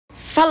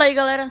Fala aí,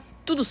 galera,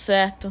 tudo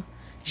certo?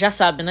 Já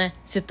sabe, né?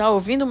 Se tá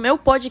ouvindo o meu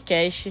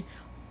podcast,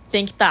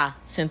 tem que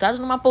estar sentado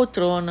numa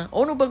poltrona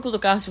ou no banco do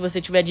carro se você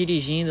estiver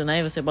dirigindo, né?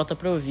 E você bota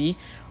pra ouvir,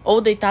 ou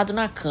deitado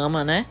na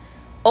cama, né?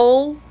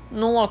 Ou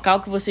num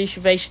local que você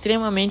estiver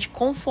extremamente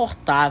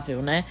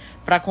confortável, né?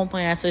 Pra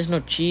acompanhar essas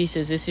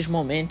notícias, esses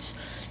momentos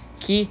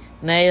que,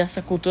 né,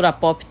 essa cultura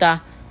pop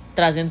tá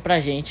trazendo pra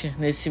gente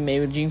nesse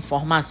meio de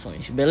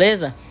informações,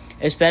 beleza?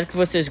 Eu espero que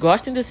vocês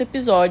gostem desse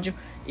episódio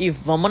e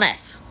vamos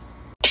nessa!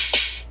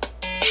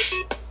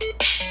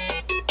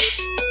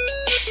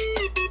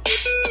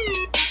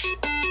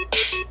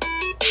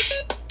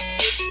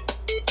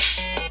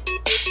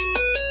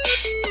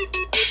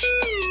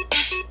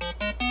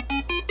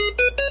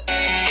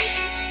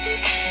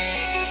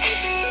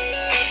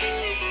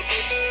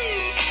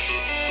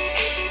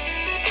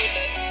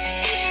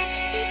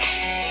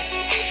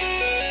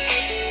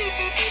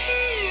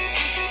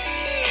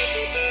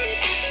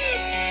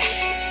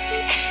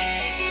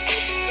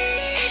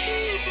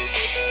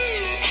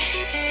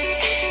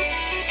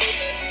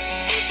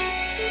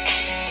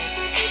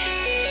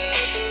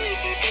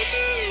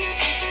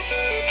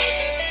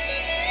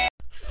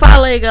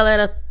 Fala aí,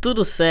 galera,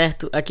 tudo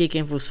certo? Aqui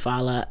quem vos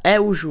fala é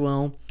o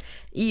João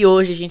e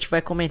hoje a gente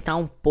vai comentar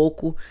um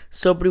pouco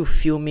sobre o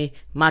filme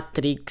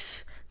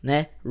Matrix,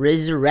 né,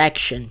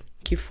 Resurrection,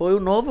 que foi o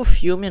novo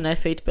filme, né,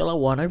 feito pela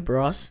Warner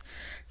Bros,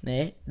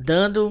 né,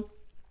 dando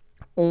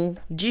um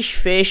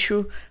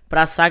desfecho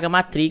para a saga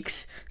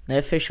Matrix,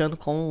 né, fechando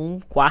com um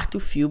quarto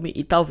filme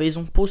e talvez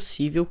um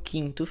possível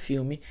quinto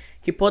filme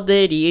que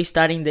poderia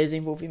estar em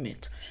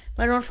desenvolvimento.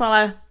 Mas vamos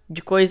falar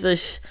de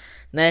coisas,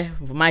 né,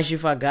 mais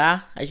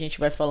devagar, a gente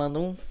vai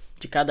falando um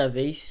de cada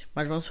vez,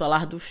 mas vamos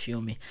falar do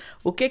filme.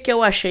 O que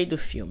eu achei do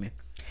filme?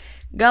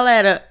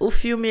 Galera, o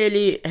filme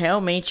ele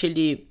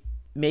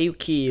meio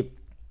que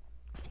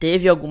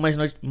teve algumas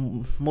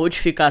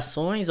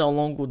modificações ao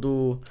longo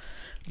do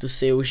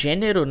seu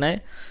gênero,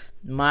 né?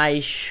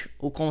 Mas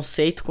o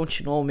conceito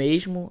continuou o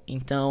mesmo,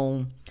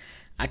 então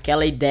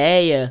aquela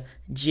ideia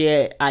de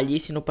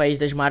Alice no País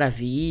das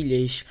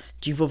Maravilhas,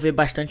 de envolver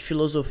bastante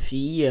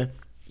filosofia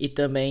e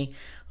também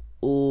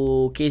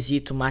o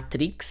quesito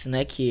Matrix,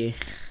 né, que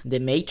The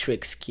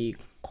Matrix, que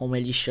como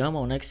eles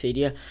chamam, né, que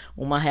seria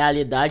uma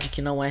realidade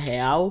que não é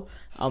real,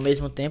 ao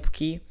mesmo tempo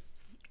que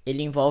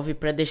ele envolve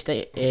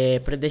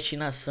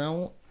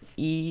predestinação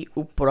e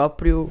o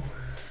próprio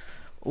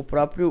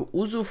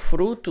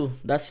usufruto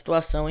da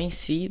situação em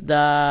si,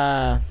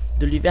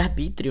 do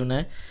livre-arbítrio,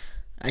 né?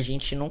 A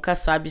gente nunca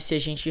sabe se a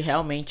gente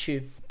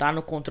realmente tá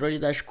no controle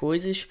das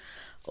coisas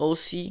ou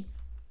se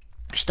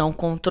estão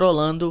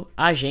controlando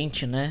a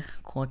gente, né?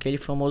 Com aquele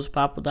famoso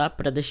papo da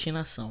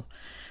predestinação.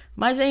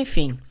 Mas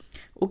enfim,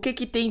 o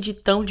que tem de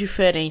tão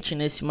diferente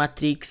nesse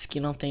Matrix que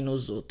não tem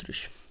nos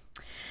outros?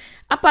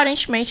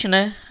 Aparentemente,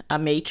 né? A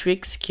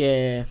Matrix, que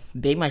é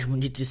bem mais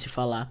bonito de se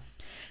falar,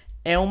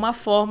 é uma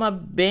forma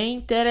bem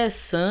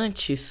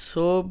interessante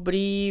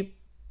sobre...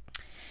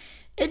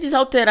 Eles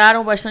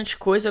alteraram bastante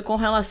coisa com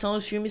relação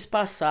aos filmes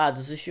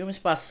passados. Os filmes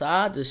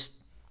passados,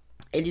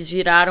 eles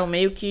viraram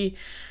meio que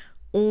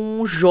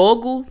um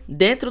jogo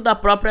dentro da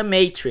própria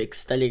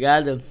Matrix, tá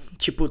ligado?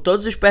 Tipo,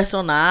 todos os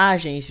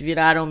personagens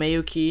viraram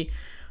meio que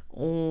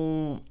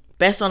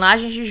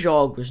personagens de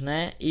jogos,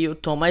 né? E o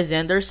Thomas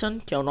Anderson,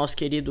 que é o nosso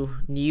querido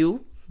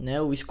Neo, né?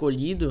 O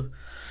escolhido,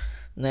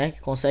 né? Que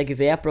consegue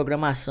ver a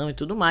programação e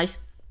tudo mais,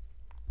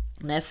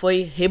 né?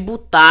 Foi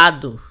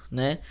rebutado,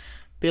 né?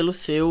 Pelo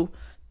seu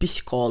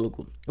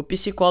psicólogo. O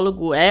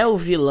psicólogo é o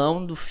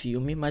vilão do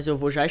filme, mas eu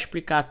vou já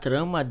explicar a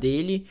trama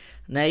dele,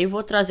 né? E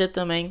vou trazer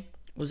também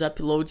os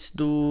uploads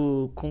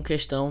com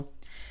questão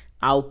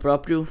ao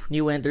próprio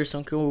Neil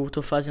Anderson que eu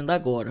tô fazendo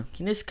agora.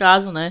 Que nesse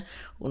caso, né,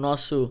 o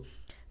nosso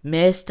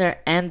Mr.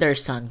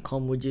 Anderson,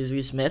 como diz o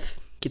Smith,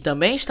 que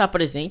também está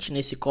presente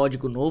nesse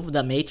código novo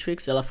da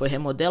Matrix, ela foi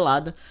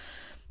remodelada.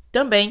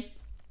 Também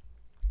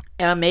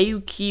é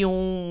meio que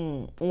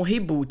um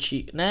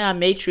reboot, né? A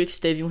Matrix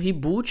teve um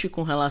reboot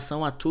com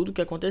relação a tudo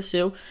que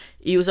aconteceu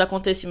e os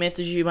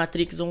acontecimentos de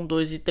Matrix 1,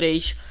 2 e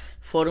 3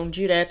 foram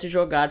direto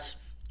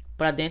jogados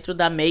para dentro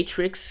da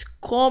Matrix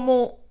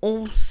como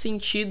um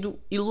sentido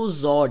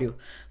ilusório,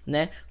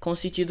 né? Com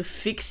sentido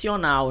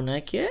ficcional,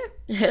 né? Que é,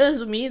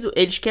 resumindo,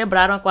 eles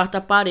quebraram a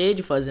quarta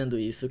parede fazendo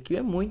isso, que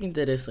é muito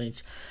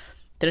interessante.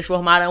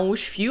 Transformaram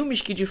os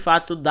filmes que de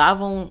fato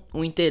davam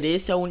um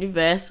interesse ao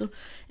universo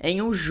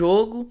em um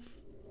jogo,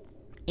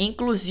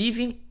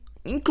 inclusive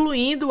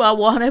incluindo a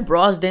Warner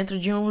Bros. Dentro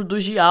de um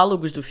dos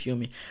diálogos do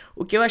filme.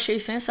 O que eu achei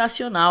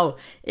sensacional.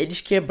 Eles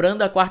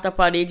quebrando a quarta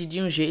parede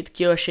de um jeito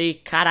que eu achei,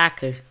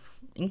 caraca,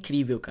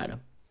 incrível, cara.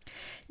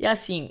 E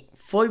assim,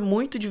 foi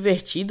muito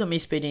divertido a minha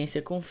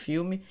experiência com o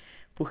filme,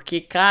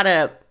 porque,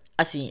 cara,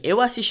 assim, eu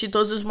assisti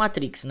todos os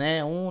Matrix,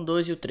 né? 1,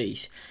 2 e o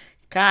 3.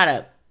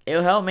 Cara,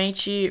 eu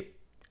realmente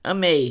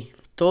amei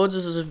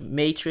todos os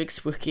Matrix,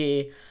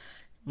 porque,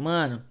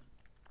 mano,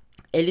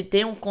 ele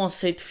tem um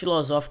conceito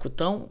filosófico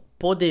tão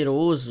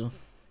poderoso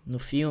no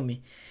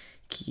filme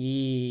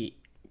que,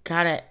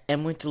 cara, é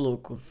muito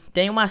louco.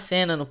 Tem uma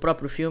cena no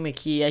próprio filme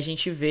que a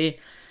gente vê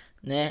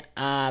né,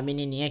 a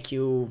menininha que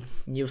o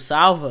Neo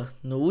salva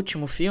no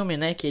último filme,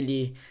 né, que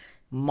ele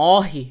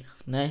morre,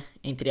 né,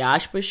 entre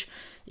aspas,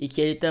 e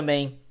que ele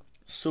também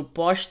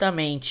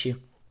supostamente,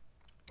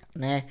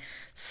 né,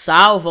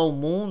 salva o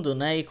mundo,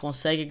 né, e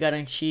consegue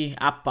garantir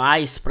a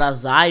paz para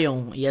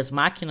Zion e as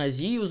máquinas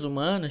e os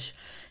humanos,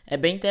 é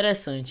bem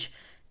interessante.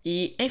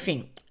 E,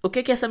 enfim, o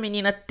que que essa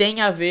menina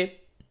tem a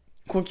ver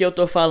com o que eu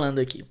tô falando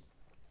aqui?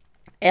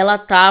 Ela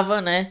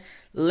tava, né,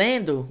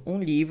 lendo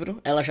um livro,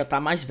 ela já tá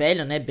mais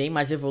velha, né, bem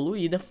mais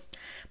evoluída,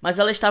 mas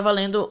ela estava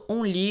lendo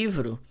um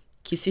livro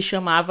que se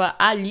chamava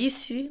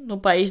Alice no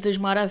País das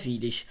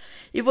Maravilhas.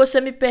 E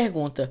você me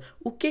pergunta,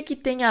 o que que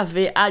tem a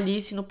ver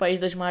Alice no País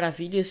das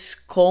Maravilhas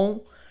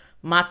com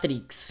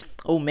Matrix,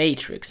 ou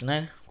Matrix,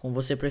 né, como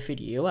você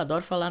preferir. Eu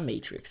adoro falar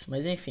Matrix,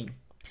 mas enfim.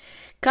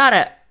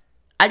 Cara,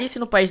 Alice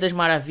no País das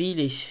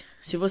Maravilhas,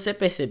 se você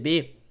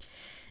perceber,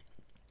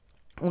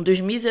 um dos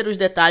míseros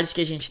detalhes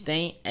que a gente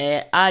tem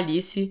é a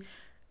Alice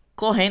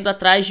correndo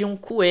atrás de um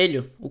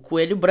coelho, o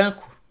coelho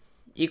branco.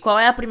 E qual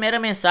é a primeira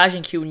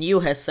mensagem que o Neo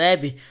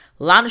recebe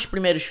lá nos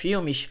primeiros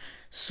filmes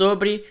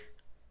sobre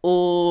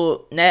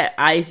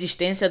a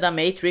existência da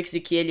Matrix e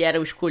que ele era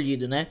o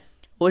escolhido, né?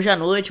 Hoje à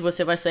noite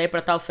você vai sair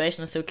para tal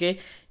festa, não sei o que,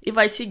 e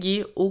vai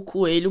seguir o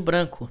coelho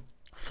branco.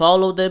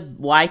 Follow the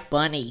white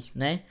bunny,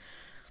 né?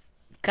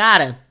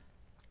 Cara,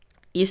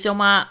 isso é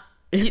uma...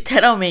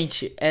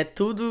 Literalmente, é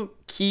tudo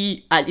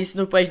que Alice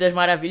no País das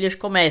Maravilhas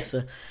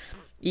começa.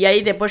 E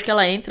aí, depois que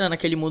ela entra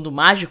naquele mundo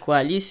mágico, a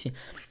Alice,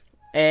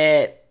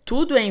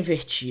 tudo é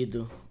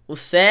invertido. O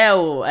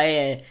céu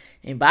é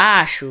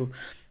embaixo,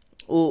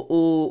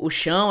 o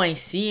chão é em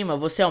cima,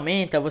 você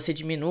aumenta, você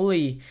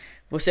diminui,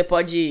 você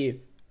pode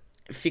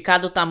ficar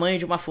do tamanho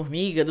de uma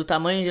formiga, do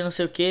tamanho de não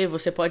sei o que,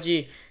 você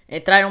pode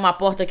entrar em uma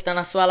porta que tá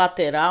na sua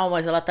lateral,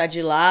 mas ela tá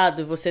de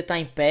lado e você tá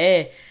em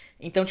pé.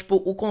 Então,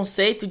 tipo, o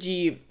conceito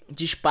de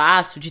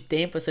espaço, de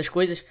tempo, essas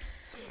coisas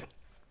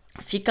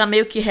fica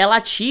meio que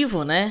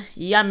relativo, né?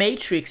 E a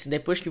Matrix,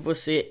 depois que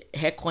você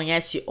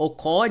reconhece o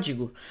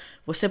código,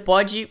 você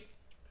pode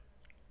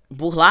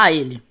burlar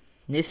ele.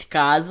 Nesse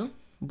caso,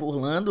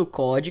 burlando o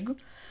código,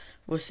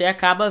 você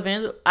acaba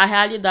vendo a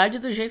realidade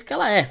do jeito que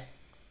ela é.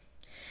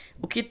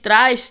 O que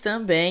traz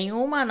também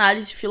uma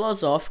análise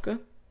filosófica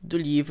do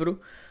livro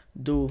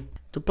do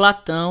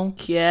Platão,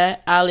 que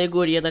é a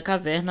alegoria da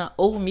caverna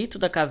ou o mito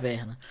da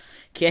caverna,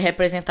 que é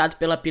representado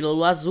pela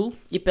pílula azul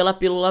e pela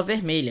pílula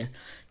vermelha,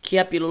 que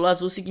a pílula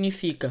azul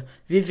significa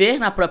viver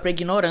na própria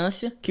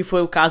ignorância, que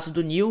foi o caso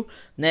do Neo,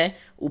 né?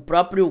 O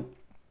próprio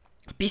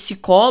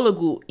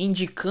psicólogo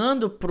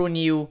indicando pro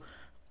Neo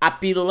a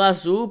pílula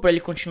azul para ele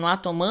continuar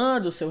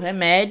tomando o seu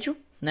remédio,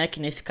 né? Que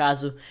nesse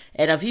caso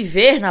era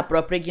viver na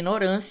própria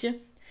ignorância,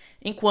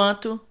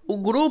 enquanto o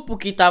grupo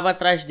que estava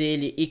atrás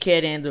dele e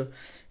querendo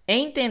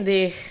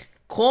entender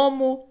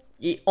como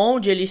e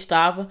onde ele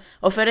estava,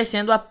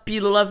 oferecendo a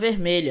pílula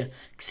vermelha,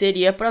 que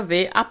seria para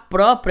ver a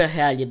própria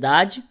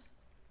realidade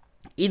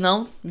e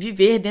não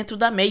viver dentro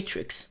da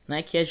Matrix,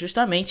 né? Que é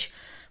justamente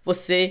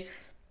você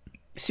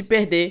se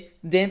perder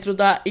dentro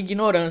da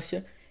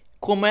ignorância,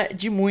 como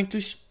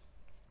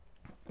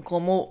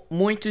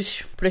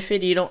muitos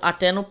preferiram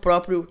até no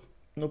próprio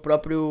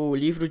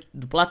livro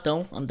do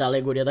Platão, da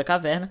Alegoria da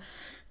Caverna.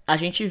 A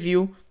gente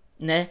viu,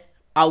 né,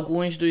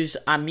 alguns dos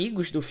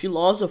amigos do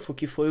filósofo,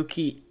 que foi o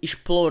que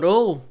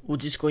explorou o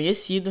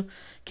desconhecido,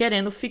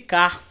 querendo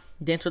ficar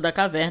dentro da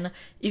caverna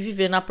e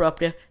viver na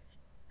própria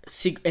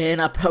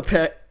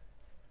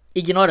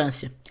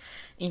ignorância.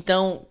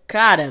 Então,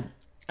 cara,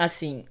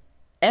 assim,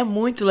 é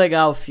muito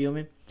legal o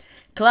filme.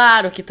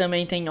 Claro que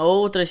também tem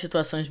outras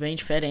situações bem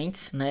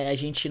diferentes, né? A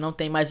gente não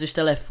tem mais os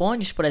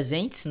telefones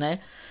presentes, né?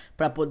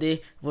 Para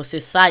poder você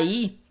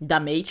sair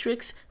da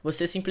Matrix,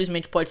 você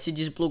simplesmente pode se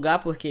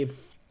desplugar, porque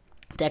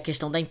tem a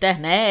questão da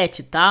internet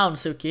e tal, não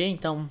sei o que,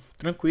 então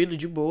tranquilo,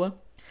 de boa.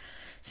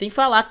 Sem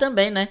falar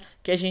também, né,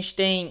 que a gente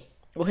tem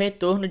o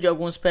retorno de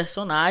alguns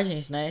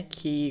personagens, né,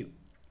 que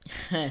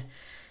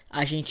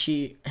a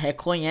gente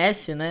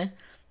reconhece, né,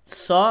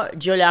 só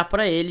de olhar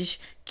para eles,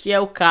 que é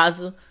o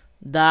caso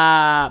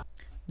da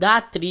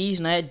atriz,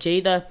 né,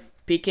 Jada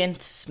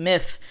Pinkett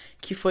Smith,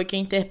 que foi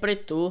quem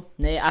interpretou,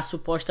 né, a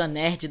suposta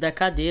nerd da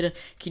cadeira,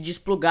 que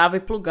desplugava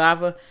e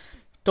plugava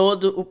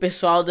todo o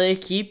pessoal da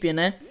equipe,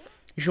 né,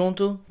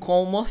 junto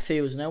com o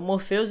Morpheus, né? O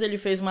Morpheus, ele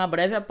fez uma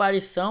breve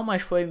aparição,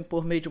 mas foi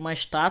por meio de uma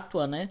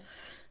estátua, né,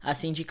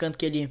 assim indicando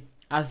que ele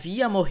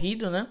havia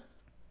morrido, né?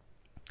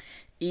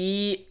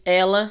 E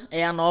ela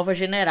é a nova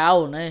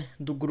general, né,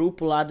 do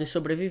grupo lá dos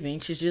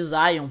sobreviventes de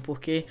Zion,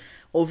 porque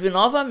houve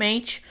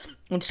novamente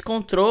um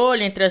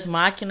descontrole entre as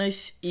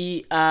máquinas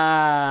e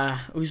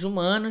os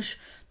humanos,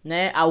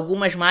 né?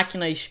 Algumas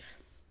máquinas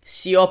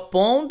se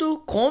opondo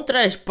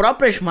contra as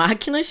próprias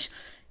máquinas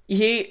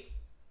e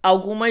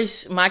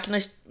algumas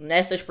máquinas,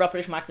 nessas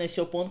próprias máquinas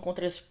se opondo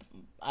contra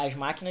as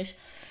máquinas,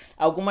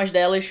 algumas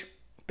delas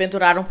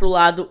penduraram pro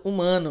lado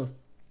humano,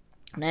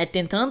 né?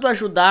 Tentando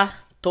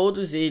ajudar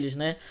todos eles,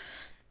 né?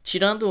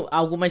 Tirando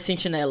algumas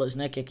sentinelas,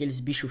 né? Que é aqueles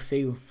bichos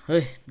feios.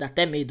 Dá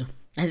até medo.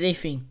 Mas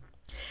enfim.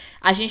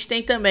 A gente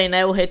tem também,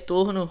 né, o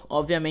retorno,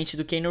 obviamente,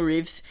 do Keanu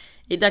Reeves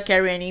e da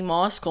Carrie-Anne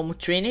Moss como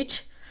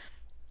Trinity.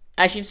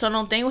 A gente só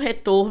não tem o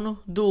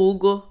retorno do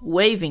Hugo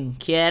Weaving,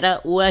 que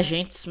era o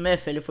agente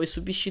Smith. Ele foi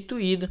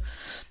substituído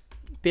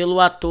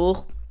pelo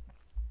ator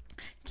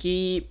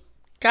que,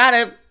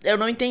 cara, eu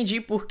não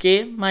entendi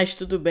porquê, mas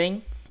tudo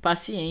bem,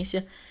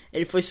 paciência.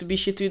 Ele foi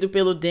substituído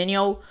pelo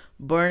Daniel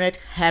Burnett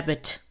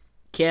Habit,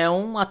 que é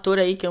um ator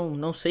aí que eu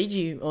não sei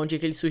de onde é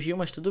que ele surgiu,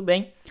 mas tudo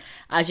bem.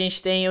 A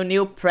gente tem o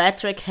Neil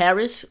Patrick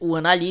Harris, o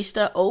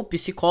analista ou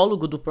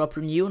psicólogo do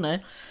próprio Neil,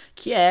 né?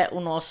 Que é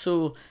o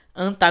nosso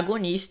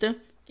antagonista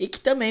e que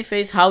também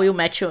fez How I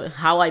Met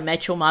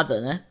Your Mother,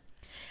 né?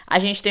 A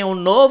gente tem o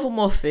novo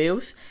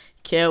Morpheus,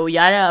 que é o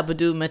Yahya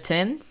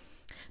Abdul-Mateen,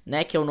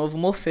 né? Que é o novo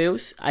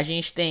Morpheus. A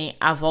gente tem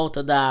a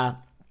volta da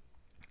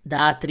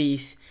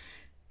atriz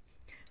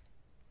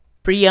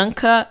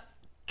Priyanka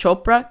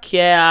Chopra, que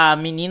é a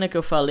menina que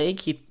eu falei,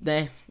 que,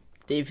 né,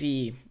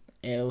 teve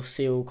o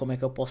seu, como é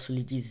que eu posso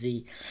lhe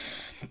dizer?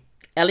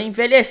 Ela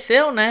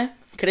envelheceu, né?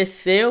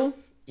 Cresceu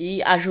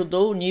e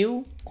ajudou o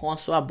Neil com a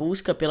sua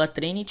busca pela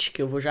Trinity,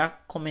 que eu vou já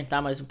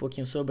comentar mais um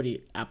pouquinho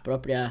sobre a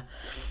própria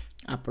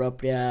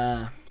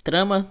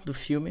trama do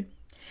filme.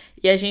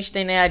 E a gente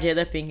tem, né, a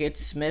Jada Pinkett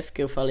Smith,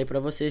 que eu falei pra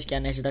vocês, que é a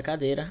nerd da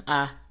cadeira,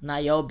 a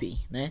Niobe,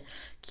 né?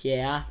 Que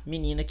é a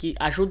menina que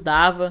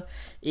ajudava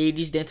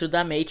eles dentro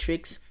da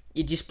Matrix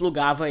e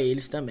desplugava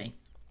eles também.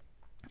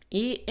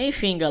 E,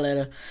 enfim,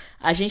 galera,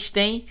 a gente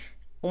tem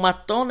uma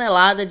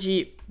tonelada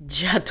de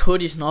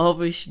atores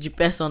novos, de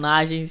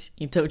personagens,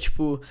 então,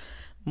 tipo,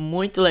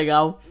 muito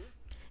legal.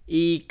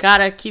 E,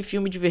 cara, que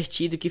filme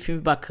divertido, que filme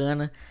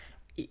bacana.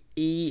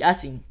 E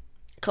assim,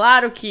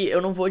 claro que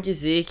eu não vou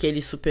dizer que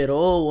ele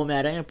superou o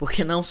Homem-Aranha,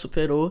 porque não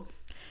superou,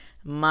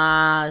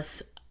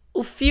 mas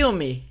o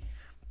filme,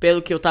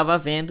 pelo que eu tava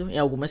vendo em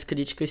algumas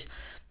críticas,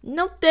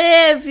 não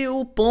teve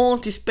o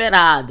ponto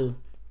esperado.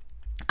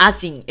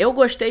 Assim, eu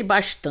gostei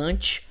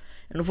bastante.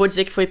 Eu não vou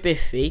dizer que foi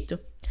perfeito.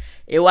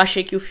 Eu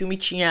achei que o filme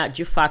tinha,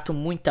 de fato,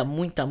 muita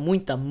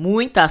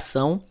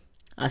ação.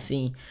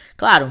 Assim,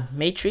 claro,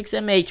 Matrix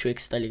é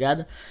Matrix, tá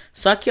ligado?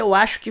 Só que eu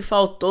acho que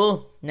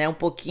faltou, né, um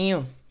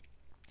pouquinho,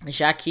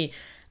 já que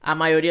a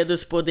maioria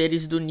dos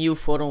poderes do Neo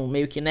foram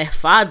meio que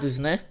nerfados,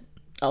 né,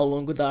 ao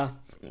longo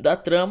da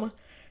trama.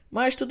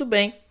 Mas tudo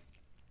bem.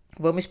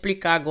 Vamos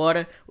explicar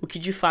agora o que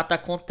de fato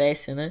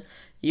acontece, né?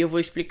 E eu vou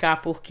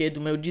explicar porquê do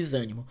meu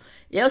desânimo.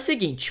 E é o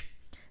seguinte,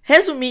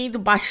 resumindo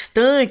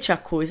bastante a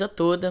coisa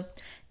toda,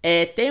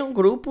 tem um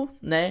grupo,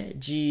 né,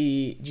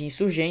 de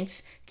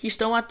insurgentes que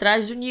estão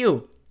atrás do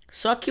Neo.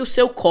 Só que o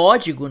seu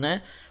código,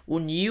 né, o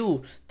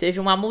Neo teve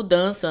uma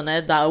mudança,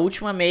 né, da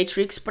última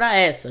Matrix para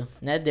essa,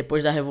 né,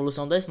 depois da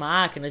Revolução das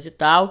Máquinas e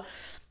tal.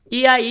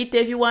 E aí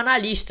teve o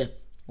analista.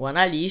 O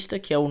analista,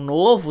 que é o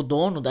novo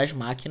dono das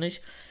máquinas,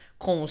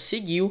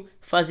 conseguiu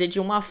fazer de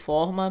uma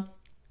forma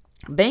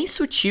bem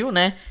sutil,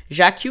 né?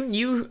 Já que o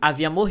Neo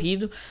havia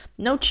morrido,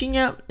 não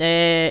tinha,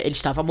 ele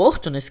estava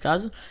morto nesse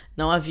caso,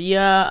 não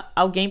havia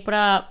alguém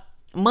para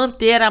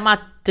manter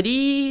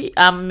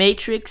a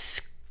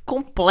Matrix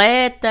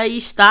completa e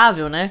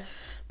estável, né?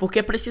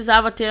 Porque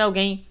precisava ter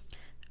alguém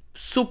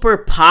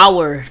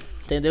superpower,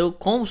 entendeu?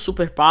 Com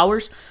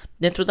superpowers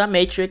dentro da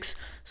Matrix.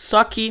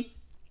 Só que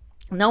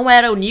não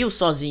era o Neo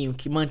sozinho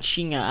que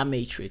mantinha a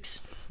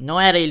Matrix. Não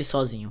era ele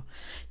sozinho.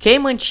 Quem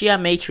mantinha a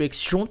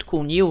Matrix junto com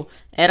o Neo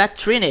era a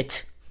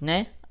Trinity,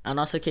 né? A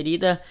nossa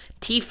querida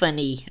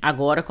Tiffany,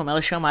 agora como ela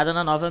é chamada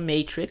na nova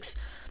Matrix.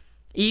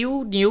 E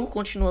o Neo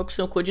continua com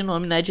seu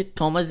codinome, né, de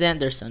Thomas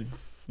Anderson,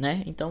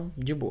 né? Então,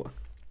 de boa.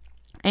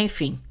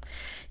 Enfim.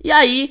 E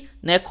aí,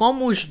 né,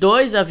 como os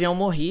dois haviam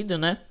morrido,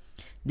 né,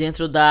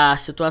 dentro da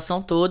situação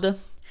toda,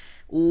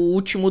 o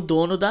último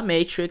dono da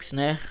Matrix,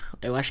 né,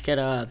 eu acho que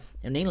era,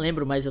 eu nem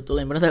lembro, mas eu tô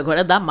lembrando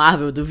agora da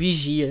Marvel, do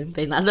Vigia, não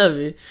tem nada a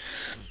ver.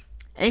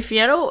 Enfim,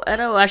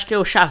 eu acho que é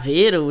o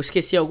Chaveiro, eu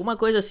esqueci alguma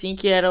coisa assim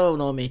que era o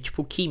nome,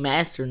 tipo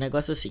Keymaster, um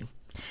negócio assim.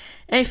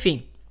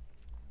 Enfim,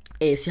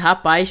 esse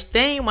rapaz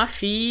tem uma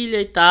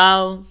filha e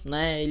tal,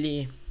 né,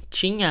 ele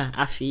tinha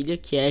a filha,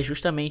 que é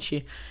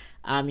justamente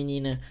a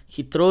menina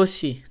que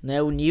trouxe,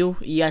 né, o Neo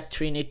e a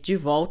Trinity de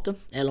volta.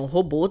 Ela é um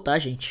robô, tá,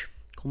 gente?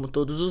 Como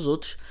todos os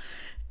outros.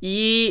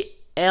 E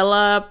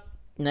ela,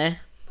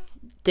 né,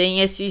 tem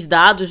esses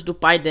dados do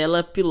pai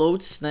dela,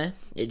 pilots, né?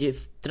 Ele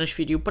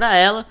transferiu para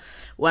ela.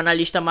 O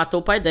analista matou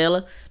o pai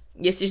dela.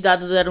 E esses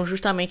dados eram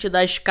justamente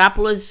das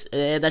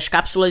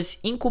cápsulas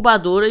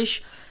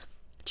incubadoras,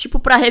 tipo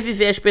para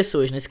reviver as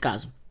pessoas, nesse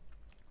caso.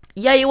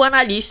 E aí o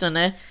analista,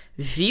 né,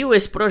 viu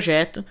esse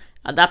projeto,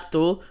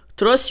 adaptou,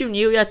 trouxe o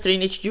Neo e a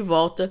Trinity de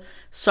volta.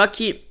 Só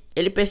que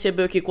ele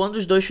percebeu que quando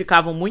os dois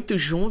ficavam muito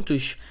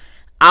juntos,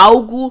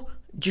 algo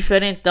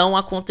diferentão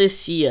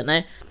acontecia,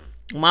 né?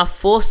 Uma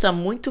força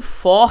muito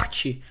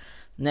forte,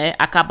 né,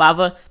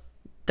 acabava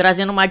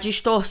trazendo uma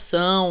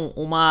distorção,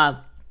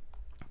 uma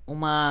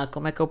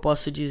como é que eu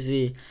posso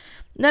dizer?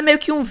 Não é meio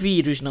que um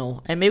vírus,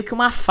 não. É meio que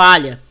uma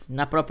falha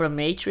na própria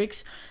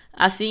Matrix.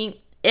 Assim,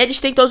 eles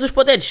têm todos os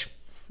poderes,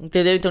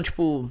 entendeu? Então,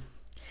 tipo,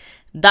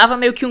 dava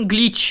meio que um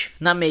glitch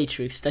na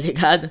Matrix, tá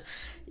ligado?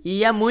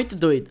 E é muito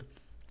doido.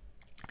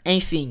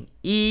 Enfim,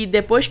 e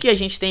depois que a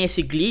gente tem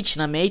esse glitch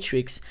na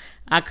Matrix,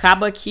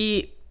 acaba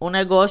que o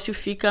negócio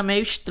fica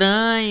meio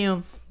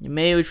estranho,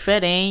 meio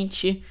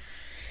diferente.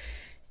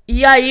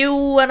 E aí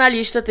o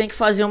analista tem que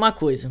fazer uma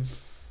coisa.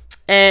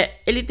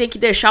 Ele tem que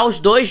deixar os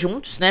dois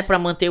juntos, né, para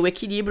manter o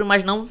equilíbrio,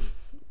 mas não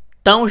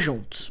tão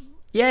juntos.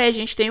 E aí a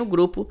gente tem o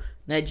grupo,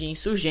 né, de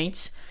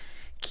insurgentes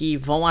que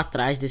vão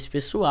atrás desse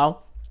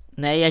pessoal,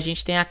 né? E a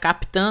gente tem a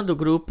capitã do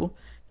grupo,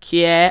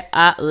 que é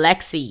a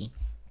Lexi,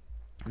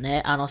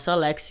 né? A nossa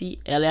Lexi,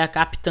 ela é a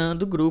capitã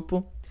do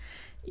grupo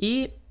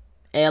e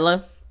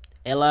ela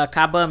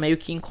acaba meio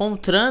que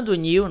encontrando o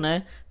Neo,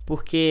 né?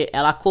 Porque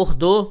ela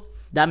acordou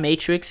da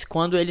Matrix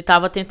quando ele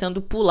tava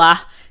tentando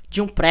pular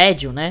de um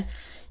prédio, né?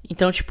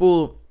 Então,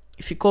 tipo,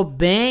 ficou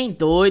bem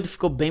doido,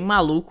 ficou bem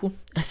maluco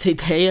essa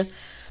ideia.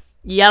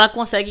 E ela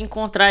consegue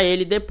encontrar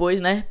ele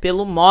depois, né?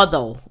 Pelo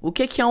Model. O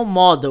que é um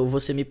Model,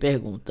 você me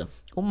pergunta?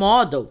 O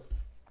Model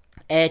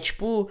é,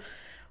 tipo,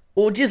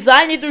 o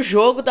design do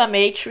jogo da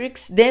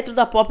Matrix dentro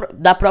da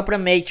própria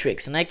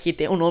Matrix, né? Que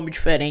tem um nome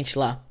diferente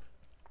lá.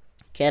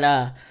 Que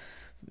era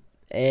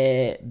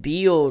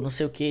Bio, não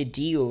sei o que,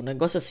 Dio, um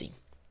negócio assim.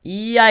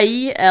 E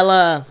aí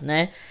ela,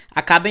 né,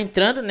 acaba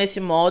entrando nesse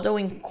Model,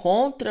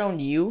 encontra o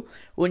Neo.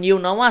 O Neo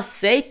não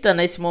aceita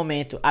nesse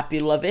momento a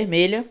pílula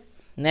vermelha,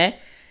 né?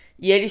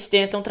 E eles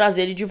tentam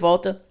trazer ele de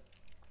volta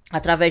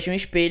através de um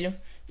espelho.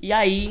 E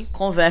aí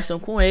conversam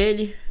com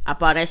ele.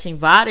 Aparecem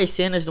várias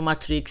cenas do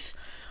Matrix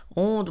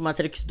 1, do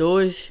Matrix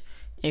 2,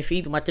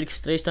 enfim, do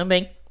Matrix 3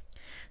 também,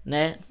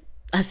 né?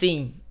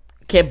 Assim,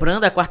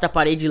 quebrando a quarta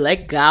parede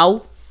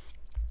legal.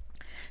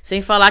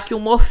 Sem falar que o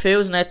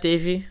Morpheus, né,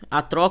 teve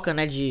a troca,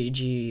 né,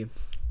 de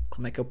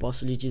como é que eu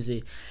posso lhe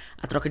dizer?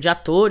 A troca de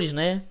atores,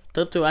 né?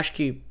 Tanto eu acho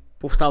que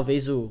por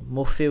talvez o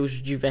Morpheus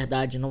de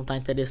verdade não estar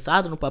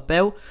interessado no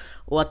papel,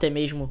 ou até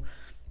mesmo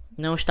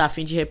não está a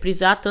fim de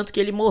reprisar, tanto que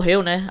ele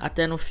morreu, né,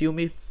 até no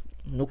filme,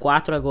 no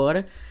 4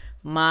 agora,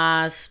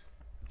 mas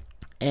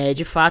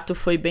de fato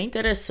foi bem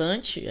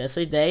interessante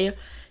essa ideia,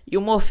 e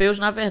o Morpheus,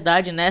 na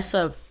verdade,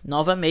 nessa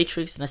nova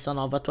Matrix, nessa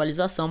nova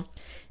atualização,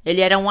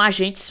 ele era um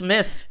agente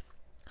Smith,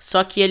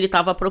 só que ele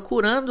estava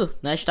procurando,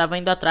 né, estava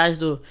indo atrás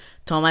do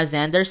Thomas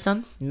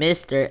Anderson,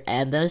 Mr.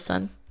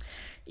 Anderson,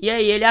 e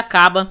aí ele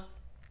acaba,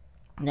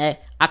 né,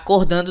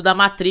 acordando da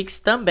Matrix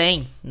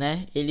também,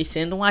 né? Ele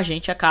sendo um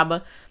agente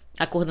acaba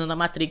acordando da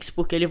Matrix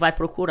porque ele vai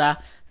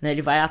procurar, né?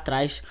 Ele vai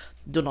atrás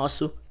do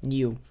nosso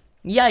Neo.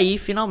 E aí,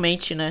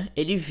 finalmente, né,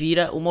 ele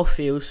vira o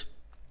Morpheus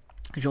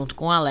junto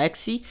com a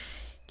Lexi,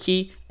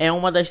 que é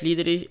uma das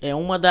líderes,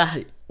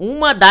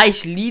 uma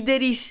das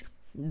líderes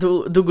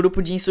do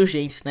grupo de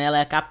insurgentes, né? Ela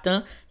é a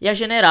capitã e a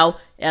general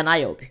é a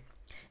Niobe.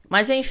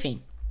 Mas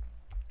enfim,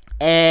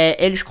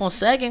 eles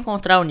conseguem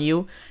encontrar o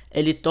Neo.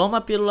 Ele toma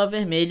a pílula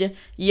vermelha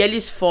e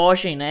eles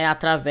fogem, né,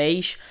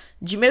 através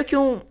de meio que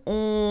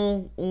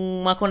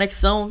uma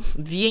conexão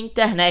via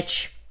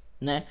internet,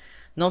 né?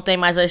 Não tem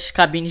mais as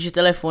cabines de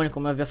telefone,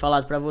 como eu havia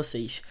falado para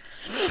vocês.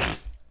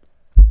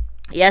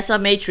 E essa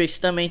Matrix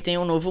também tem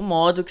um novo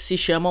modo que se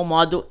chama o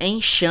modo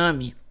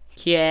enxame,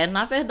 que é,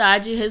 na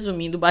verdade,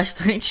 resumindo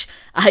bastante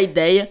a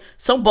ideia,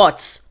 são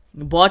bots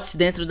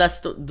dentro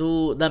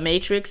da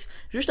Matrix,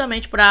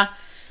 justamente para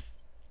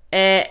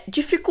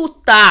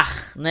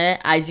dificultar, né,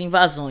 as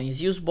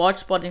invasões. E os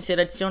bots podem ser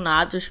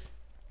adicionados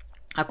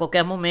a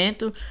qualquer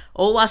momento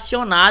ou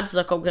acionados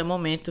a qualquer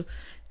momento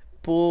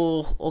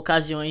por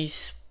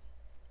ocasiões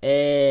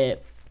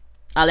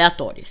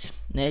aleatórias,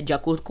 né, de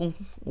acordo com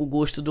o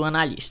gosto do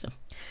analista.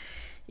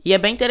 E é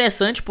bem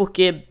interessante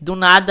porque do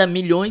nada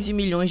milhões e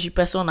milhões de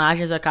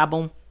personagens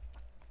acabam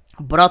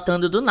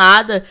brotando do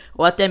nada,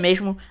 ou até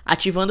mesmo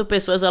ativando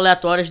pessoas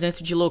aleatórias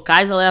dentro de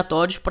locais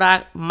aleatórios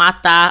para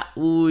matar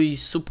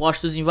os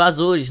supostos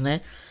invasores, né?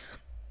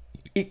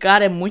 E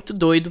cara, é muito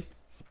doido,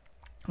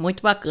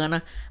 muito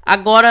bacana.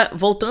 Agora,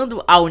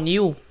 voltando ao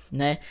Neo,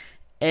 né?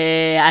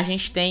 A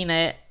gente tem,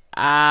 né,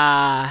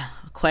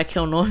 qual é que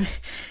é o nome?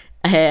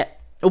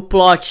 O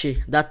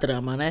plot da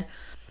trama, né?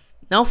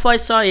 Não foi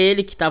só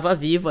ele que estava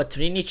vivo, a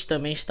Trinity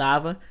também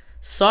estava,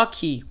 só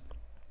que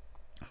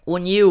o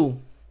Neo,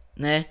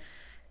 né,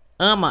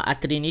 ama a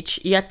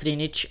Trinity e a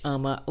Trinity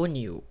ama o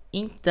Neo.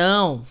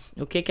 Então,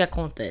 o que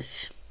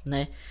acontece,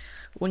 né?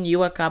 O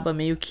Neo acaba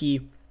meio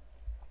que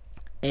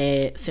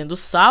sendo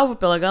salvo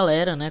pela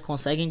galera, né?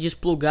 Conseguem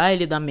desplugar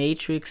ele da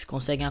Matrix,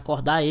 conseguem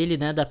acordar ele,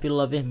 né, da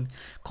pílula vermelha,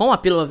 com a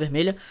pílula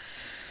vermelha.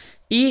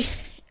 E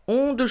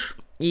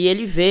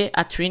ele vê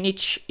a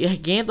Trinity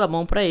erguendo a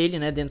mão pra ele,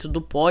 né, dentro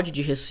do pod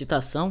de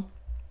ressuscitação.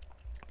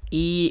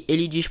 E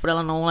ele diz pra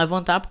ela não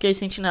levantar porque as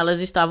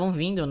sentinelas estavam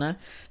vindo, né?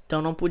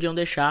 Então não podiam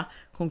deixar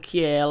com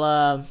que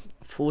ela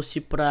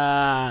fosse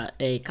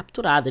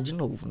capturada de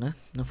novo, né?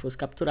 Não fosse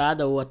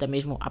capturada ou até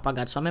mesmo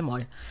apagada sua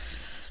memória.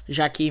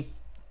 Já que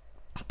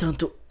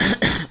tanto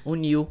o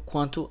Neo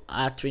quanto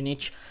a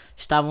Trinity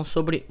estavam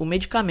sobre o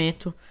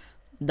medicamento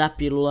da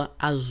pílula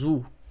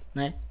azul,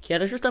 né? Que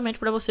era justamente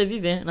para você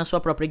viver na sua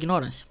própria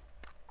ignorância.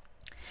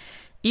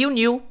 E o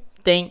Neo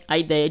tem a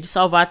ideia de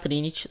salvar a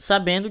Trinity,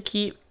 sabendo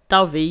que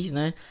talvez,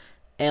 né,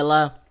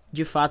 ela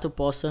de fato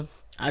possa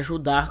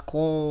ajudar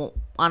com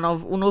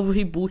o novo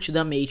reboot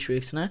da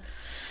Matrix, né?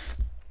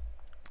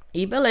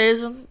 E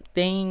beleza,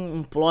 tem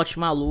um plot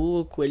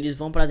maluco, eles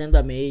vão pra dentro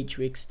da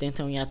Matrix,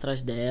 tentam ir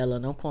atrás dela,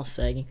 não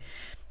conseguem.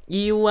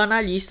 E o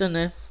analista,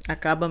 né,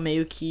 acaba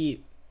meio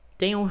que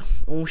tem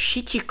um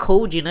cheat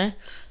code, né,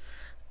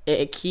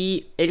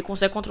 que ele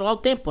consegue controlar o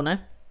tempo,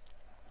 né?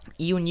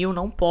 E o Neo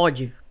não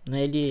pode,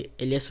 né?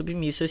 Ele é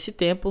submisso a esse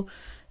tempo.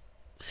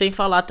 Sem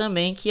falar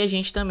também que a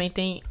gente também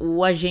tem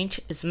o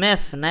agente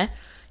Smith, né?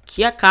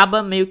 Que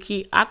acaba meio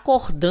que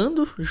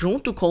acordando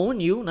junto com o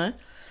Neo, né?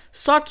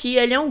 Só que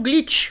ele é um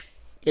glitch.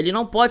 Ele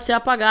não pode ser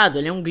apagado.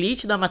 Ele é um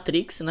glitch da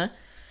Matrix, né?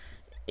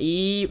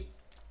 E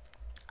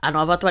a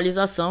nova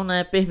atualização,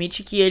 né,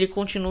 permite que ele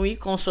continue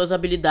com suas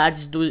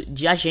habilidades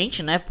de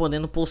agente, né?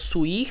 Podendo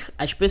possuir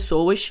as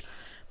pessoas.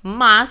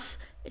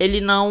 Mas ele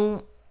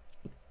não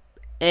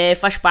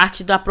faz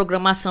parte da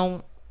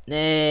programação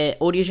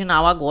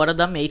original agora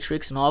da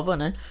Matrix nova,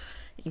 né?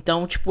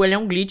 Então, tipo, ele é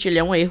um glitch, ele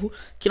é um erro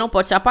que não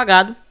pode ser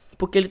apagado,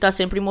 porque ele tá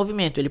sempre em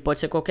movimento, ele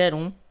pode ser qualquer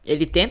um.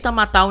 Ele tenta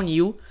matar o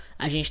Neo,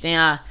 a gente tem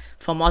a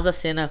famosa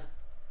cena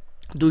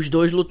dos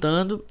dois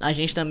lutando, a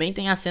gente também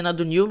tem a cena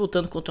do Neo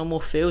lutando contra o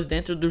Morpheus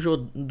dentro do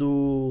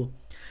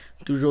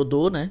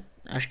Jodô, né?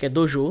 Acho que é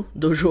Dojo,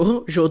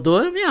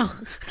 Jodô é meu.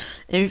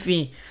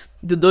 Enfim,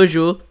 do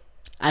Dojo.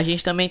 A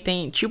gente também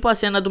tem, tipo, a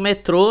cena do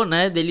metrô,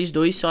 né? Deles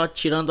dois só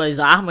tirando as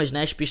armas,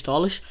 né? As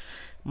pistolas.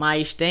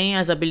 Mas tem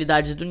as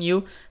habilidades do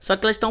Neo. Só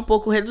que elas estão um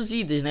pouco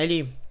reduzidas, né?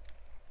 Ele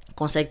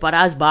consegue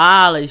parar as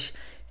balas.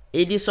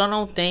 Ele só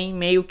não tem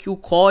meio que o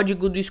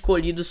código do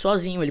escolhido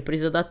sozinho. Ele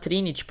precisa da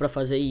Trinity pra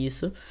fazer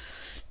isso.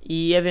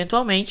 E,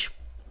 eventualmente,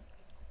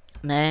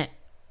 né?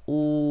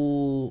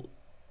 O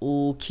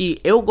que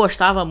eu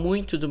gostava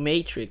muito do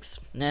Matrix,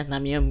 né? Na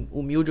minha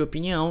humilde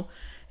opinião,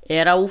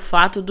 era o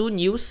fato do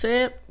Neo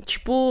ser,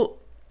 tipo,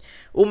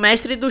 o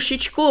mestre do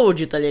cheat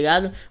code, tá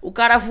ligado? O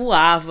cara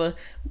voava,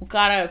 o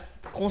cara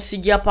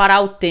conseguia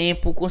parar o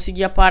tempo,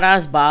 conseguia parar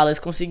as balas,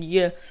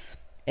 conseguia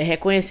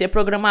reconhecer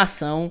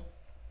programação,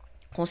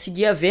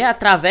 conseguia ver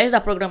através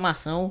da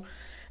programação,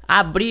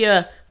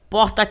 abria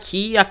porta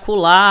aqui,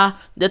 acolá,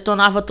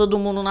 detonava todo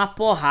mundo na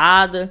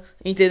porrada,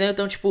 entendeu?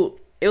 Então, tipo,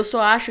 eu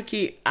só acho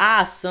que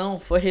a ação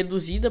foi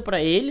reduzida pra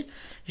ele,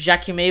 já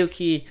que meio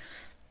que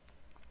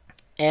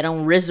era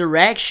um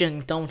Resurrection,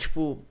 então,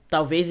 tipo,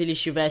 talvez ele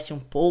estivesse um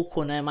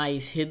pouco, né,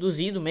 mais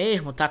reduzido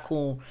mesmo, tá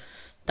com,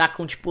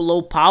 tipo,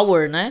 low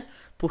power, né,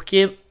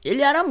 porque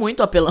ele era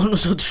muito apelão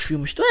nos outros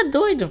filmes, tu é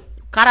doido,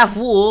 o cara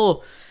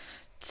voou,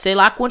 sei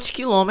lá quantos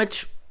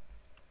quilômetros,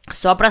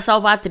 só pra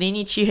salvar a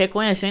Trinity,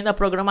 reconhecendo a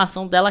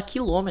programação dela a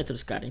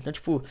quilômetros, cara, então,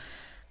 tipo,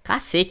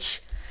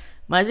 cacete,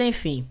 mas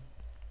enfim,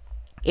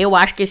 eu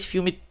acho que esse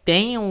filme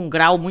tem um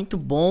grau muito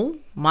bom,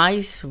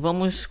 mas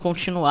vamos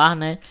continuar,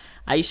 né,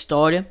 a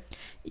história.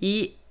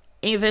 E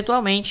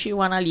eventualmente o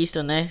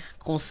analista, né,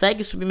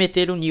 consegue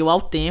submeter o Neo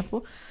ao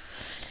tempo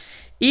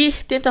e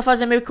tenta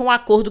fazer meio que um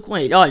acordo com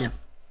ele. Olha,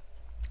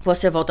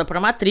 você volta pra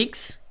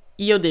Matrix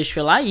e eu deixo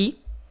ela aí,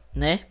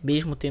 né,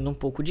 mesmo tendo um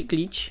pouco de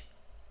glitch,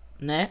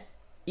 né?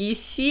 E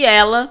se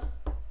ela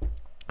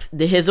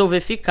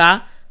resolver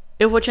ficar,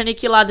 eu vou te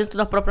aniquilar dentro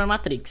da própria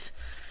Matrix.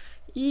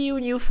 E o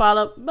Neo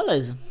fala,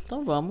 beleza,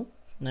 então vamos,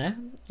 né?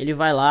 Ele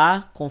vai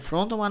lá,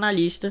 confronta o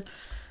analista.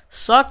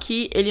 Só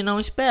que ele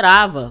não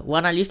esperava, o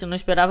analista não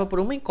esperava por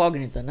uma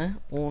incógnita, né?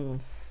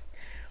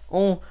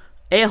 Um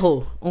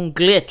erro, um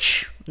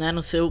glitch, né?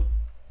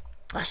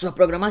 A sua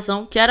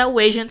programação, que era o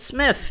Agent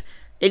Smith.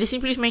 Ele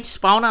simplesmente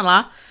spawna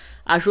lá,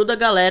 ajuda a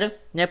galera,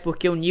 né?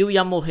 Porque o Neo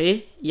ia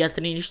morrer e a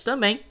Trinity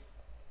também.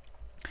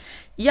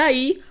 E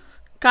aí,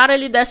 cara,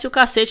 ele desce o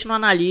cacete no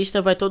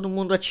analista, vai todo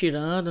mundo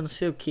atirando, não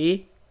sei o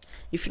que.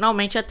 E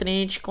finalmente a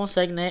Trinity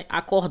consegue, né,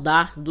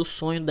 acordar do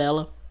sonho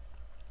dela,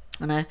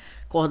 né,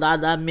 acordar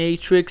da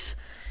Matrix,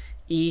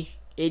 e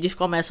eles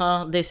começam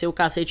a descer o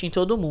cacete em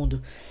todo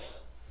mundo.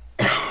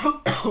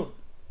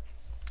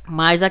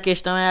 Mas a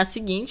questão é a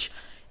seguinte,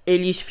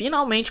 eles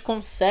finalmente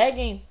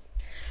conseguem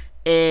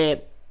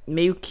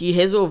meio que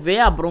resolver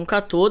a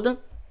bronca toda,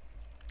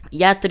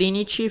 e a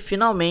Trinity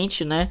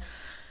finalmente, né,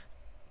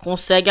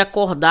 consegue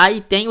acordar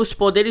e tem os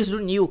poderes do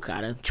Neo,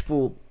 cara.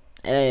 Tipo,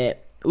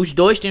 os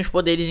dois têm os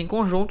poderes em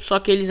conjunto, só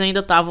que eles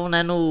ainda estavam,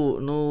 né,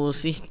 no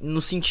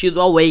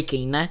sentido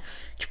Awaken, né?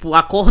 Tipo,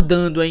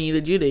 acordando ainda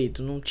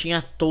direito. Não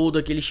tinha todo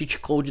aquele cheat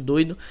code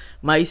doido,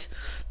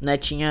 mas, né,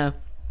 tinha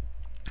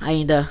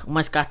ainda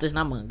umas cartas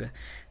na manga.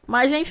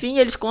 Mas, enfim,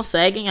 eles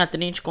conseguem, a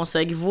Trinity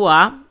consegue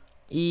voar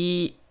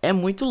e é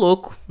muito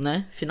louco,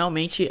 né?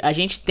 Finalmente, a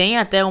gente tem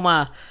até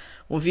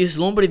um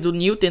vislumbre do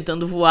Neo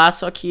tentando voar,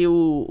 só que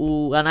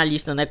o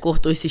analista, né,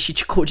 cortou esse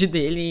cheat code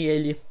dele e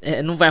ele...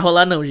 não vai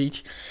rolar não,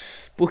 gente.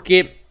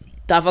 Porque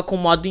tava com o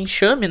modo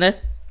enxame,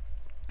 né?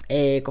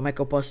 Como é que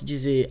eu posso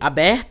dizer?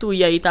 Aberto.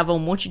 E aí tava um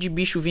monte de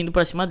bicho vindo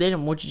pra cima dele. Um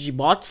monte de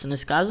bots,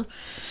 nesse caso.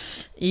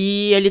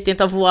 E ele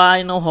tenta voar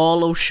e não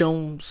rola. O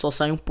chão só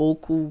sai um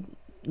pouco.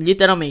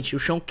 Literalmente, o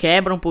chão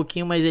quebra um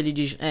pouquinho. Mas ele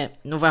diz,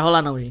 não vai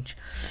rolar não, gente.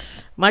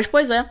 Mas,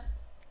 pois é.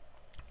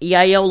 E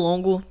aí, ao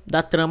longo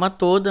da trama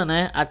toda,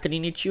 né, a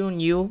Trinity e o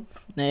Neo,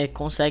 né,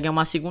 conseguem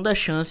uma segunda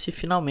chance,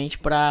 finalmente,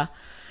 para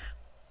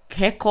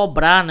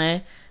recobrar,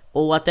 né,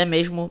 ou até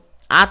mesmo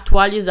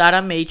atualizar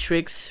a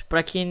Matrix,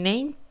 para que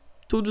nem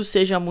tudo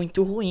seja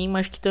muito ruim,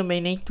 mas que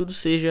também nem tudo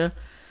seja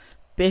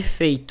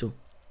perfeito.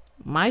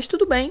 Mas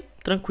tudo bem,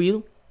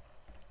 tranquilo.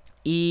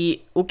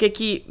 E o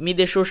que me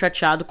deixou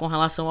chateado com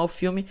relação ao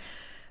filme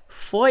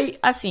foi,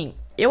 assim,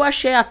 eu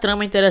achei a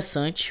trama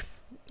interessante.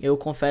 Eu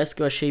confesso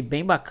que eu achei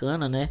bem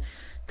bacana, né?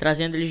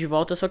 Trazendo eles de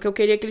volta, só que eu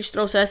queria que eles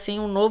trouxessem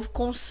um novo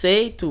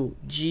conceito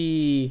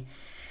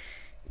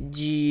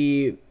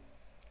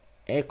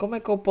como é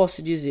que eu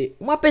posso dizer?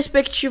 Uma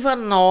perspectiva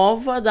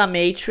nova da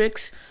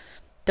Matrix,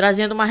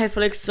 trazendo uma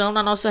reflexão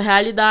na nossa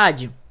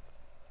realidade.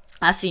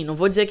 Assim, não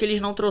vou dizer que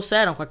eles não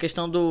trouxeram com a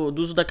questão do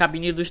uso da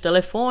cabine dos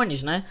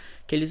telefones, né?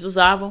 Que eles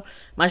usavam,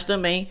 mas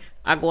também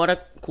agora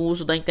com o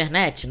uso da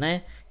internet,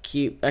 né?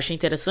 Que achei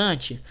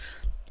interessante.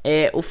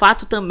 O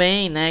fato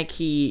também, né,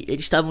 que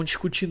eles estavam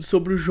discutindo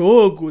sobre o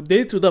jogo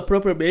dentro da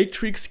própria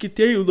Matrix, que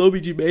tem o nome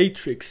de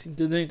Matrix,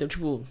 entendeu? Então,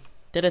 tipo,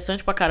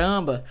 interessante pra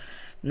caramba,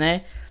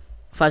 né?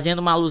 Fazendo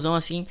uma alusão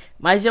assim.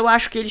 Mas eu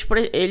acho que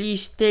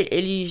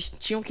eles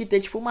tinham que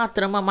ter, tipo, uma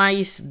trama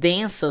mais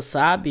densa,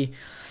 sabe?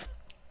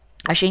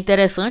 Achei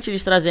interessante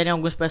eles trazerem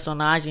alguns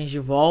personagens de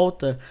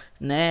volta,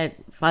 né?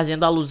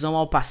 Fazendo alusão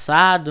ao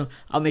passado,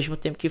 ao mesmo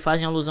tempo que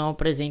fazem alusão ao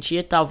presente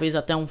e talvez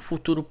até um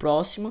futuro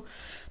próximo,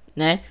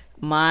 né?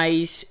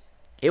 Mas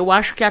eu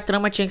acho que a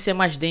trama tinha que ser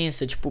mais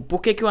densa. Tipo,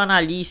 por que o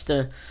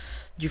analista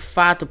de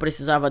fato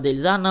precisava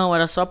deles? Ah, não,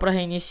 era só pra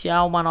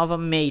reiniciar uma nova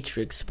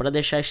Matrix, pra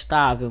deixar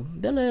estável.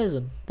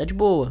 Beleza, tá de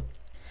boa.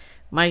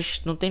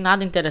 Mas não tem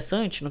nada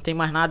interessante, não tem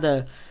mais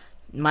nada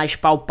mais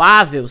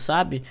palpável,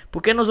 sabe?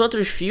 Porque nos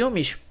outros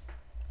filmes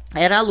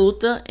era a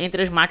luta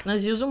entre as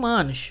máquinas e os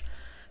humanos.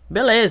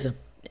 Beleza.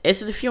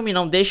 Esse filme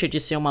não deixa de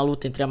ser uma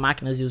luta entre as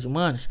máquinas e os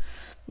humanos?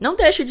 Não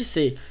deixa de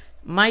ser.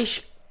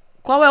 Mas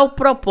qual é o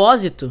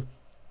propósito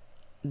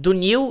do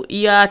Neo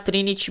e a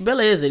Trinity?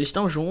 Beleza, eles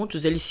estão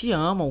juntos, eles se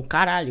amam,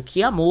 caralho,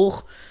 que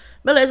amor.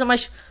 Beleza,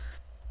 mas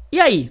e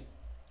aí?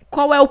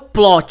 Qual é o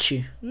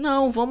plot?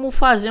 Não, vamos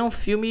fazer um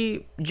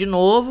filme de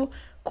novo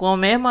com o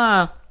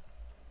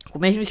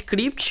mesmo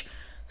script,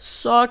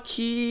 só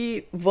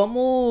que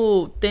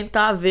vamos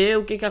tentar ver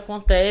o que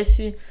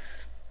acontece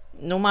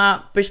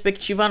numa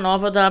perspectiva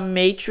nova da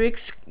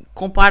Matrix,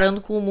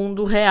 comparando com o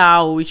mundo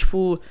real. E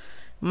tipo,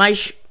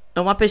 mas é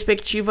uma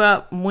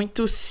perspectiva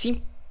muito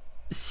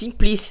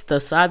simplista,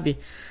 sabe?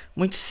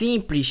 Muito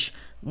simples,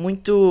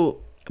 muito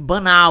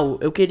banal.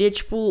 Eu queria,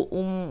 tipo,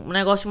 um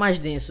negócio mais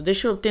denso.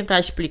 Deixa eu tentar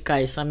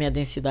explicar essa minha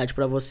densidade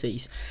pra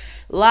vocês.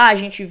 Lá a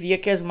gente via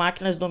que as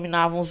máquinas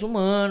dominavam os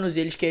humanos,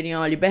 eles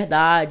queriam a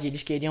liberdade,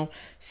 eles queriam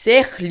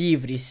ser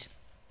livres,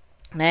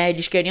 né?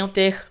 Eles queriam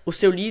ter o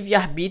seu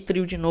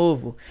livre-arbítrio de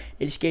novo.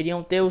 Eles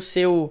queriam ter o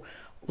seu,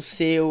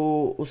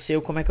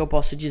 como é que eu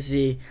posso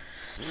dizer,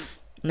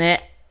 né?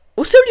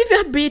 O seu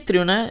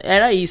livre-arbítrio, né?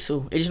 Era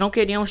isso. Eles não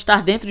queriam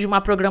estar dentro de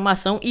uma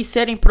programação e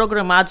serem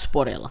programados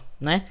por ela,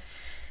 né?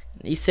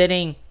 E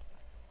serem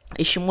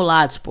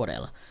estimulados por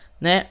ela,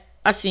 né?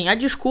 Assim, a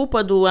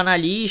desculpa do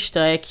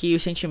analista é que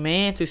os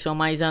sentimentos são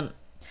mais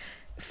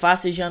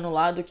fáceis de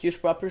anular do que os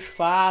próprios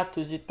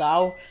fatos e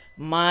tal.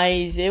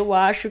 Mas eu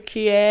acho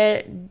que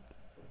é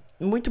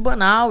muito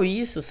banal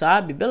isso,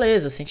 sabe?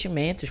 Beleza,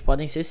 sentimentos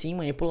podem ser sim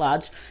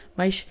manipulados,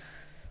 mas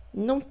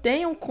não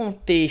tem um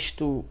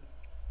contexto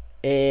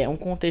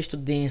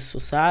denso,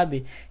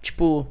 sabe?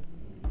 Tipo,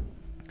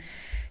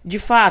 de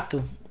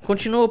fato,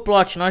 continua o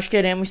plot, nós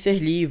queremos ser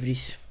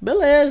livres.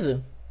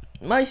 Beleza,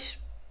 mas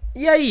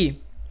e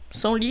aí?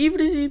 São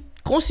livres e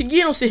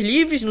conseguiram ser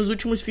livres nos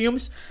últimos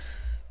filmes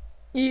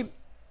e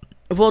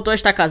voltou a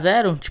estaca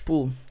zero?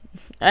 Tipo,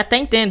 até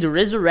entendo,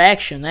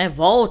 Resurrection, né?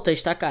 Volta a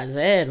estaca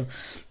zero,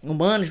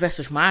 humanos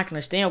versus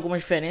máquinas, tem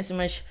algumas diferenças,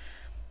 mas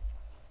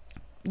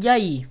e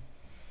aí?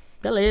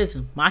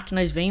 Beleza,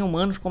 máquinas veem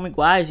humanos como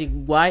iguais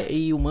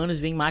e humanos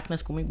veem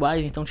máquinas como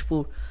iguais. Então,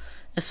 tipo,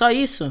 é só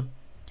isso.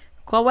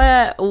 Qual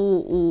é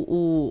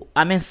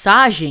a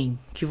mensagem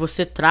que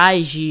você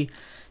traz de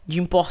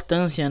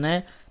importância,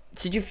 né?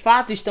 Se de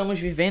fato estamos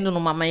vivendo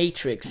numa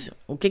Matrix,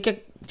 o que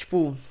é,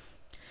 tipo,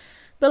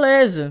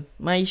 beleza,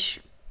 mas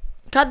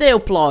cadê o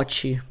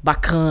plot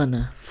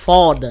bacana,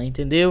 foda,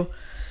 entendeu?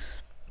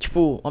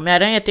 Tipo,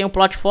 Homem-Aranha tem um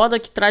plot foda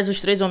que traz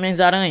os 3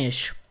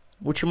 Homens-Aranhas.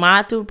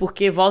 Ultimato,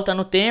 porque volta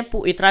no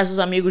tempo e traz os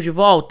amigos de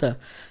volta.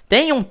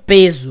 Tem um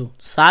peso,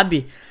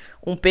 sabe?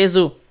 Um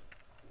peso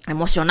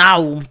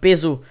emocional, um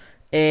peso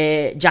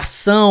de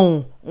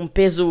ação, um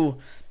peso...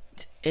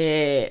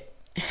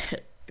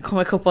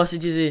 como é que eu posso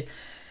dizer?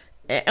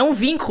 É um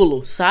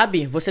vínculo,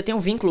 sabe? Você tem um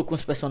vínculo com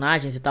os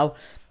personagens e tal.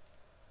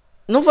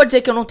 Não vou dizer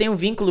que eu não tenho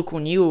vínculo com o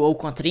Neo ou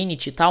com a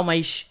Trinity e tal,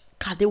 mas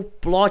cadê o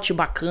plot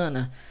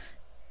bacana?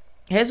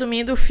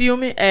 Resumindo, o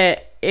filme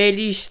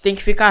eles têm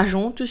que ficar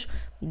juntos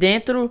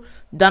dentro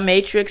da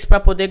Matrix para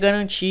poder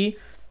garantir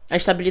a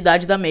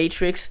estabilidade da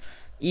Matrix,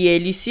 e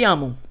eles se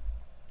amam.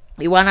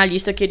 E o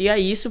analista queria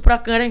isso para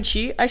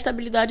garantir a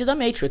estabilidade da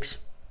Matrix.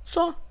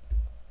 Só.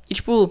 E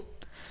tipo,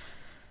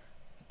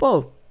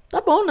 pô,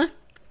 tá bom, né?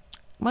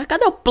 Mas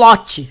cadê o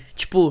plot?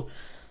 Tipo,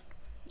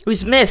 o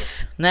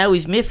Smith, né? O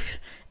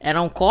Smith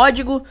era um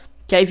código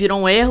que aí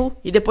virou um erro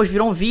e depois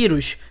virou um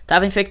vírus.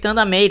 Tava infectando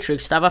a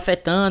Matrix, tava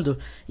afetando.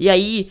 E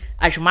aí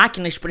as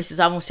máquinas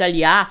precisavam se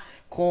aliar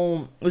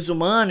com os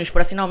humanos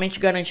para finalmente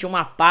garantir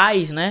uma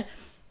paz, né?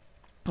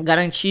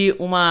 Garantir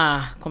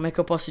uma, como é que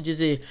eu posso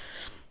dizer?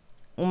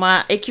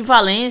 Uma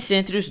equivalência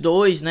entre os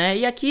dois, né?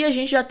 E aqui a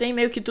gente já tem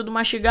meio que tudo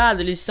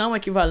mastigado, eles são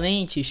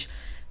equivalentes,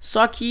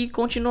 só que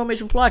continua o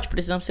mesmo plot,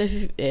 precisamos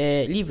ser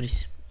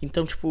livres.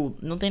 Então, tipo,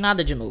 não tem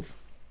nada de novo,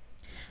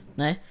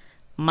 né?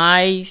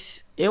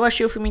 Mas eu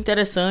achei o filme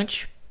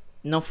interessante.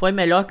 Não foi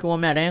melhor que o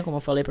Homem-Aranha, como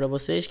eu falei pra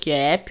vocês, que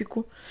é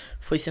épico,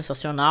 foi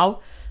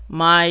sensacional,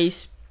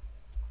 mas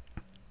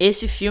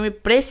esse filme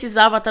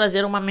precisava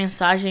trazer uma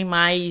mensagem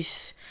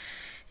mais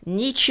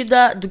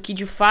nítida do que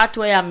de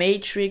fato é a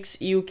Matrix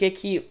e o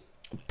que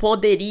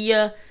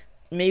poderia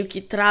meio que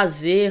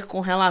trazer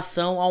com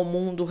relação ao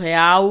mundo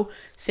real,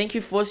 sem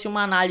que fosse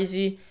uma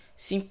análise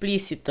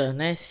simplícita,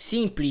 né?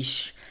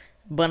 Simples,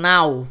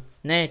 banal,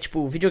 né?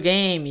 Tipo,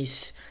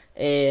 videogames,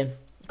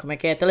 como é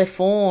que é?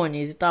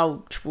 Telefones e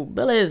tal. Tipo,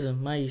 beleza,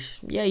 mas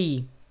e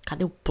aí?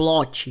 Cadê o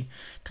plot?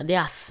 Cadê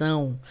a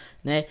ação,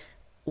 né?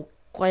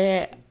 Qual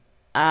é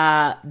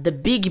a the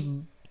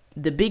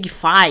big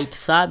fight,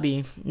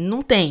 sabe?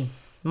 Não tem.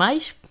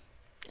 Mas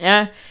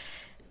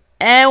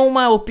é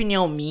uma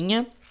opinião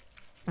minha.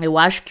 Eu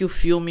acho que o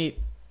filme,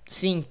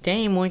 sim,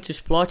 tem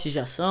muitos plots de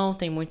ação,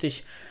 tem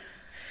muitos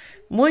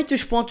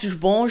pontos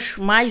bons,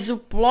 mas o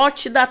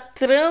plot da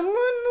trama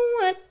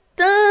não é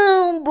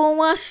tão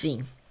bom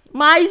assim.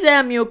 Mas é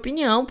a minha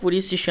opinião, por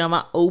isso se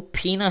chama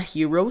Opina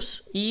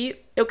Heroes, e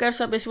eu quero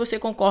saber se você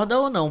concorda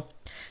ou não.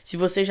 Se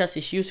você já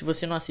assistiu, se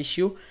você não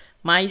assistiu,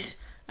 mas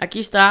aqui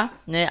está,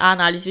 né, a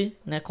análise,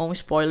 né, com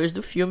spoilers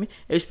do filme.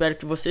 Eu espero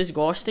que vocês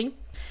gostem.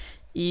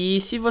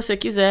 E se você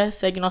quiser,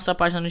 segue nossa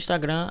página no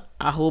Instagram,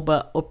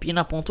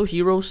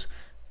 @opina.heroes.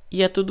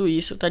 E é tudo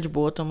isso, tá de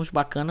boa, estamos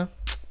bacana.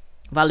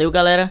 Valeu,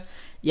 galera,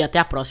 e até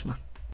a próxima.